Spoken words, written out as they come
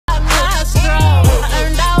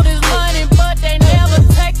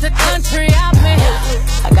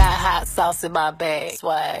bounce in my bag.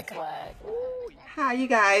 Swag. Hi you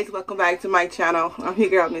guys, welcome back to my channel. I'm your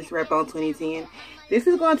girl, Miss Redbone 2010. This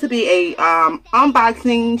is going to be a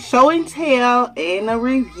unboxing, show and tell, and a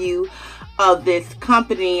review of this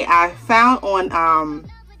company I found on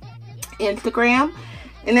Instagram.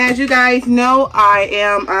 And as you guys know, I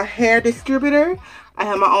am a hair distributor. I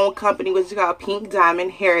have my own company which is called Pink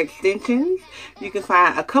Diamond Hair Extensions. You can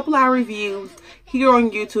find a couple of reviews here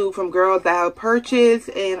on YouTube from girls that have purchased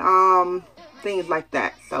and things like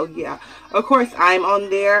that. So yeah, of course I'm on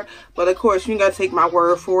there, but of course you're gonna take my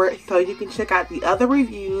word for it. So you can check out the other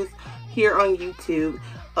reviews here on YouTube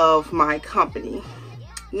of my company.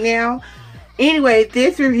 Now, anyway,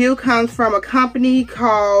 this review comes from a company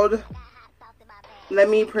called, let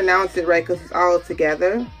me pronounce it right because it's all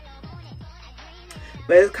together.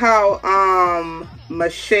 But it's called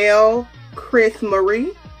Michelle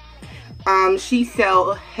Krysmari. She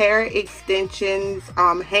sells hair extensions,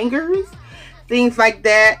 hangers, things like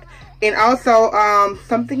that, and also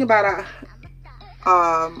something about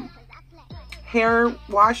a hair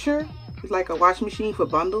washer. It's like a washing machine for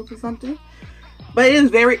bundles or something. But it is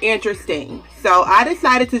very interesting. So I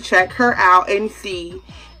decided to check her out and see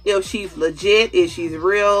if she's legit, if she's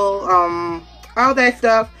real, all that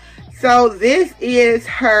stuff. So this is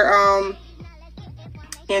her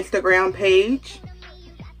Instagram page.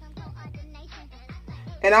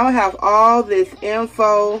 And I'll have all this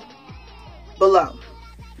info below.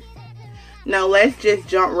 Now let's just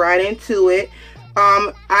jump right into it.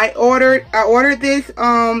 I ordered this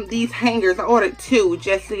these hangers. I ordered 2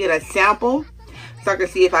 just to get a sample so I can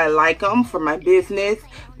see if I like them for my business,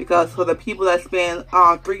 because for the people that spend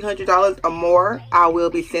 $300 or more, I will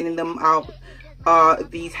be sending them out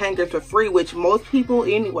these hangers for free, which most people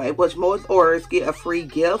anyway, which most orders get a free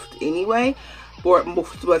gift anyway. For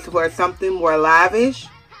something more lavish,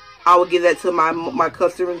 I will give that to my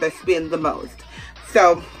customers that spend the most.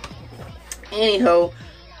 So anyhow,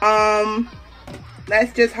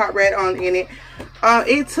 let's just hop right on in it.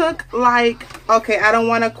 It took like, okay, I don't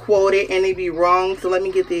want to quote it and it'd be wrong, so let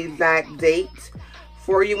me get the exact date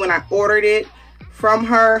for you when I ordered it from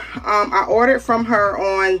her. I ordered from her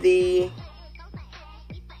on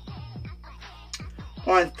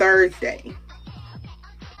Thursday.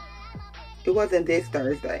 It wasn't this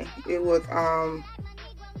Thursday. It was I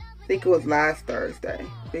think it was last Thursday,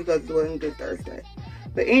 because it wasn't this Thursday.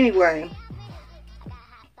 But anyway,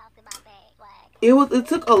 it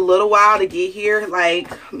took a little while to get here, like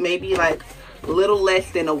maybe like a little less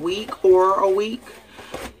than a week or a week.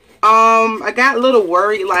 I got a little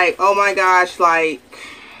worried, like, oh my gosh, like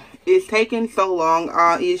it's taking so long.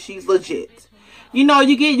 Is she's legit? You know,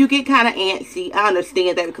 you get kind of antsy. I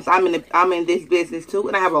understand that because I'm in this business too,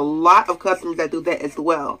 and I have a lot of customers that do that as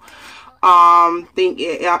well. Think,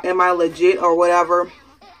 am I legit or whatever?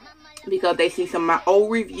 Because they see some of my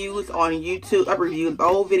old reviews on YouTube. I reviewed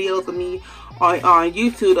old videos of me on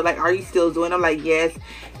YouTube. They're like, "Are you still doing?" I'm like, "Yes."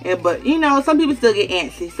 But you know, some people still get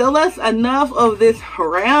antsy. So enough of this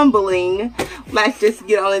rambling. Let's just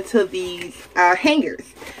get on into these hangers.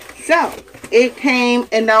 So it came,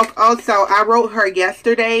 and also I wrote her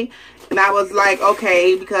yesterday, and I was like,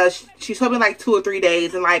 okay, because she told me like 2 or 3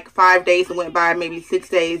 days, and like 5 days went by, maybe 6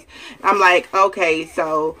 days. I'm like, okay,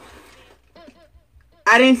 so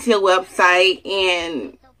I didn't see a website,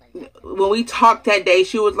 and when we talked that day,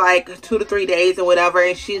 she was like 2 to 3 days or whatever,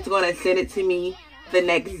 and she's going to send it to me the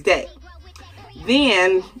next day.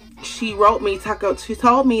 Then she wrote me, she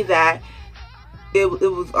told me that it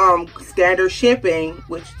was standard shipping,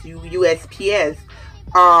 which USPS,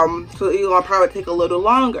 so it's gonna probably take a little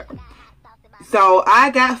longer. So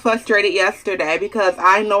I got frustrated yesterday because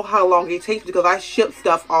I know how long it takes, because I ship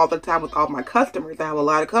stuff all the time with all my customers. I have a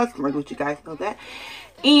lot of customers, which you guys know that.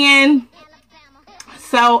 And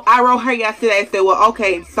so I wrote her yesterday and said, well,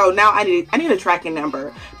 okay, so now I need a tracking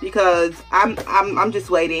number, because I'm just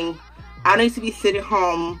waiting. I need to be sitting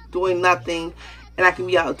home doing nothing, and I can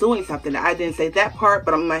be out doing something. I didn't say that part,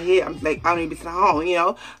 but in my head, I'm like, I don't need to be sitting home, you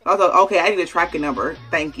know. So I was like, okay, I need a tracking number.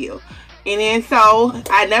 Thank you. And then so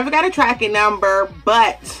I never got a tracking number,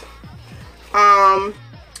 but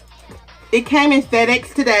it came in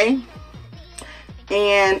FedEx today,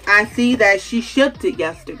 and I see that she shipped it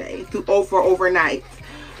yesterday overnight.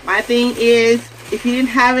 My thing is, if you didn't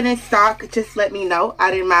have it in stock, just let me know.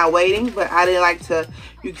 I didn't mind waiting, but I didn't like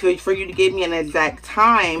for you to give me an exact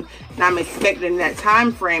time, and I'm expecting that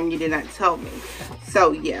time frame. You did not tell me.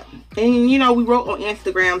 So yeah, and you know, we wrote on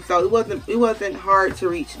Instagram, so it wasn't hard to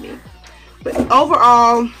reach me. But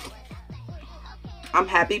overall, I'm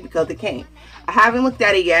happy because it came. I haven't looked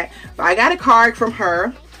at it yet, but I got a card from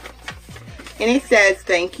her, and it says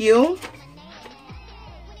thank you.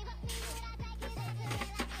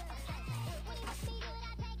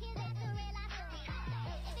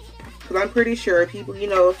 because I'm pretty sure people, you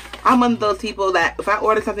know, I'm one of those people that if I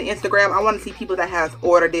order something Instagram, I want to see people that has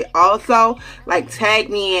ordered it also. Like, tag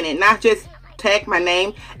me in it, not just tag my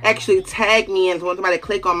name, actually tag me in. So when somebody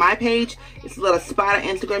click on my page, it's a little spot on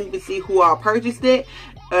Instagram, you can see who all purchased it,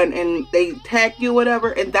 and they tag you,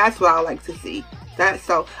 whatever, and that's what I like to see.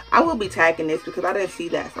 So I will be tagging this because I didn't see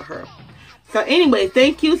that for her. So anyway,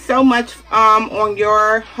 thank you so much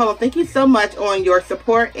thank you so much on your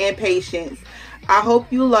support and patience. I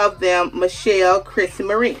hope you love them, Michelle,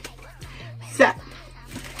 Krysmari. So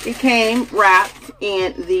it came wrapped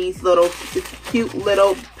in these cute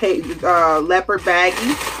little leopard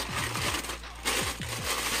baggies.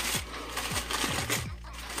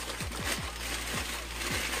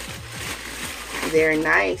 They're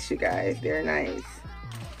nice, you guys. They're nice.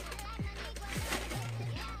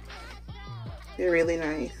 They're really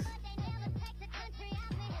nice.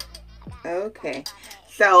 Okay.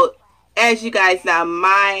 So, as you guys know,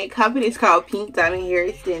 my company is called Pink Diamond Hair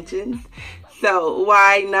Extensions. So,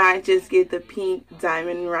 why not just get the pink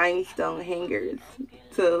diamond rhinestone hangers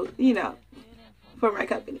to, you know, for my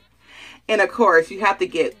company. And, of course, you have to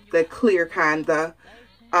get the clear kind, the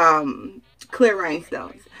clear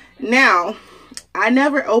rhinestones. Now, I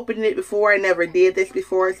never opened it before. I never did this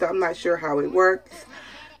before, so I'm not sure how it works.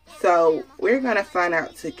 So we're going to find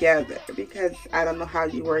out together because I don't know how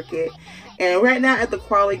you work it. And right now at the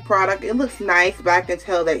quality product, it looks nice, but I can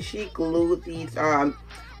tell that she glued these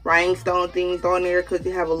rhinestone things on there because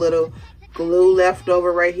you have a little glue left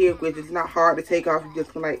over right here, which is not hard to take off. You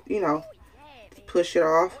just can, like, you know, push it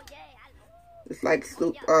off. It's like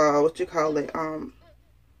what you call it?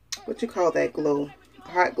 What you call that glue?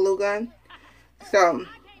 Hot glue gun. So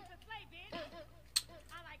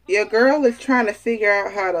your girl is trying to figure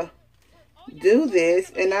out how to do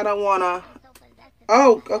this, and I don't want to.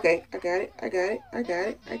 Oh, okay. I got it. I got it. I got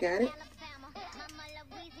it. I got it.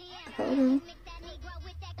 Hold on.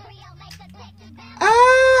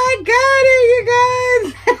 Oh, I got it, you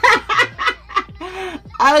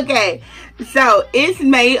guys. Okay. So it's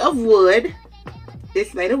made of wood.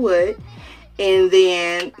 It's made of wood. And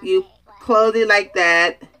then you close it like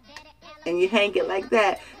that. And you hang it like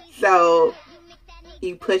that. So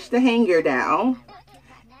you push the hanger down,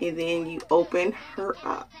 and then you open her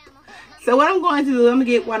up. So what I'm going to do, I'm going to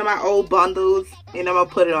get one of my old bundles, and I'm going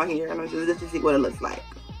to put it on here. I'm going to just see what it looks like.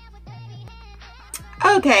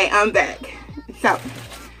 Okay, I'm back. So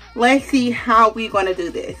let's see how we're going to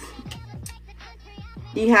do this.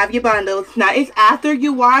 You have your bundles. Now, it's after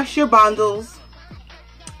you wash your bundles,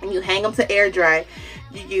 and you hang them to air dry,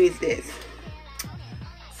 you use this.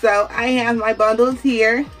 So I have my bundles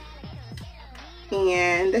here.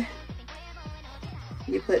 And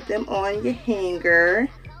you put them on your hanger.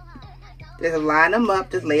 Just line them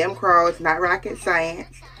up. Just lay them across. It's not rocket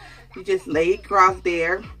science. You just lay it across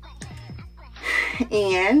there.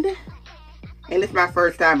 And it's my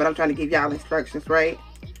first time, but I'm trying to give y'all instructions, right?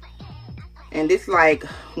 And it's like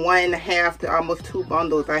 1.5 to almost 2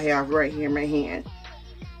 bundles I have right here in my hand.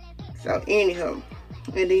 So anywho,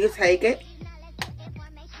 and then you take it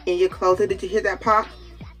and you close it. Did you hear that pop?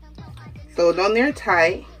 So it's on there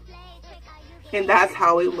tight, and that's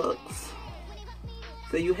how it looks.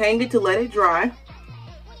 So you hang it to let it dry.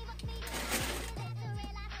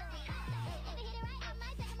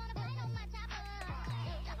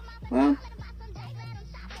 Well,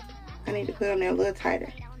 I need to put it on there a little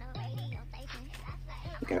tighter.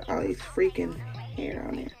 Got all these freaking hair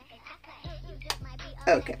on there.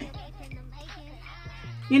 Okay.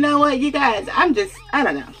 You know what, you guys, I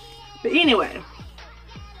don't know. But anyway.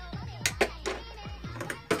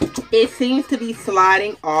 It seems to be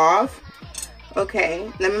sliding off. Okay,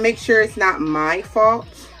 let me make sure it's not my fault.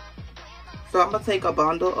 So I'm going to take a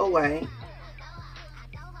bundle away.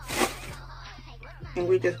 And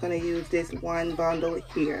we're just going to use this one bundle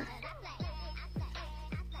here.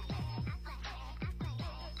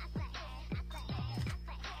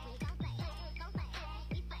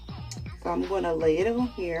 So I'm going to lay it on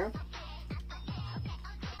here.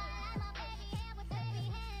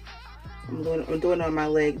 I'm doing it on my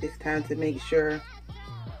leg this time to make sure,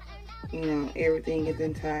 you know, everything is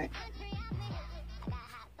intact.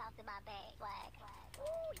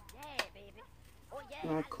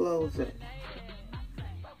 I'll close it.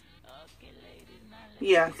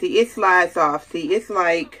 Yeah, see, it slides off. See, it's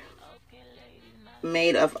like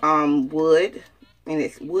made of wood, and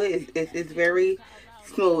it's wood. It's very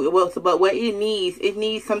smooth. Well, but what it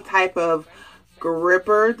needs some type of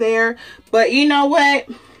gripper there. But you know what?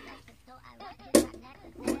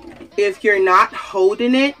 If you're not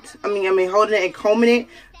holding it, I mean holding it and combing it,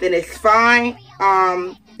 then it's fine.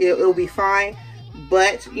 It'll be fine.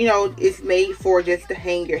 but you know, it's made for just to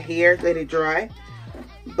hang your hair, let it dry.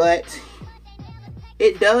 But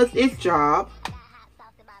it does its job.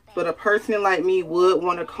 But a person like me would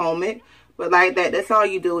want to comb it. But like that, that's all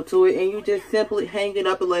you do to it. And you just simply hang it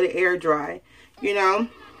up and let it air dry. You know,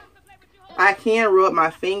 I can rub my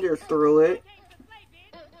fingers through it.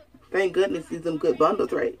 Thank goodness these some good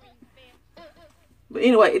bundles, right? But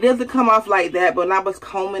anyway, it doesn't come off like that. But when I was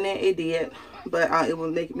combing it, it did. But it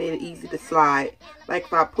will made it easy to slide. Like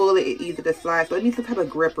if I pull it, it's easy to slide. So it needs some type of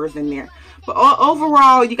grippers in there. But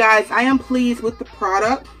overall, you guys, I am pleased with the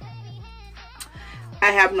product.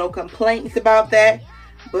 I have no complaints about that.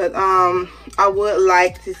 But I would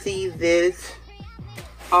like to see this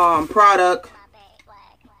product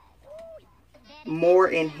more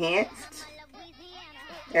enhanced.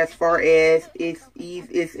 As far as it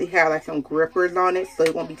has like some grippers on it, so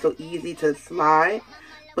it won't be so easy to slide.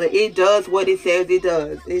 But it does what it says it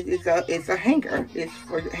does. It's a hanger. It's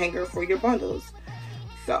for a hanger for your bundles.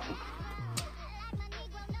 So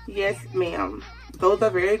yes, ma'am. Those are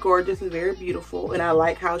very gorgeous and very beautiful. And I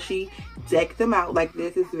like how she decked them out like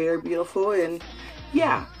this. It's very beautiful. And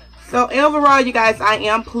yeah. So overall, you guys, I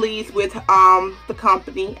am pleased with the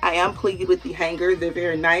company. I am pleased with the hangers. They're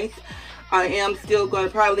very nice. I am still going to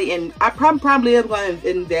probably, and I probably am going to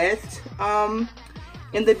invest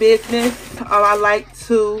in the business. I like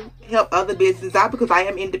to help other businesses out because I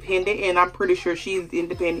am independent, and I'm pretty sure she's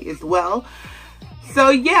independent as well. So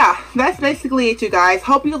yeah, that's basically it, you guys.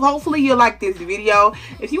 Hopefully you like this video.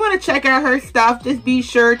 If you want to check out her stuff, just be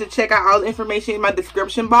sure to check out all the information in my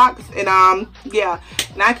description box. And yeah,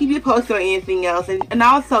 and I'll keep you posted on anything else. And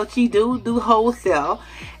also, she do wholesale,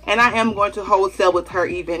 and I am going to wholesale with her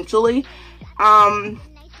eventually.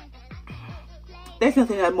 There's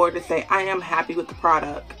nothing more to say. I am happy with the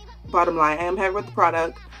product. Bottom line, I am happy with the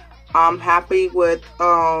product. I'm happy with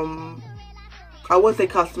I would say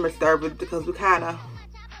customer service because we kind of,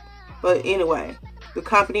 but anyway, the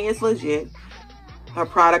company is legit. Her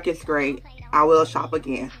product is great. I will shop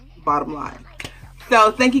again. Bottom line.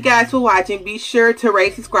 So thank you guys for watching. Be sure to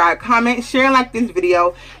rate, subscribe, comment, share, and like this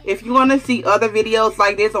video. If you want to see other videos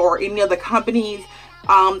like this or any other companies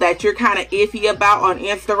that you're kind of iffy about on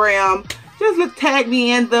Instagram, just tag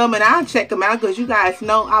me in them and I'll check them out, because you guys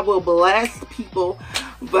know I will blast people,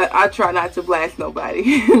 but I try not to blast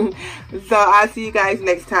nobody. So I'll see you guys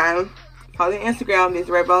next time. Follow me on Instagram, Miss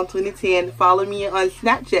Redbone2010. Follow me on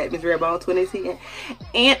Snapchat, Miss Redbone2010.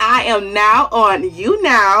 And I am now on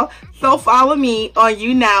YouNow, so follow me on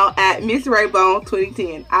YouNow at Miss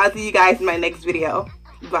Redbone2010. I'll see you guys in my next video.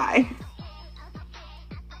 Bye.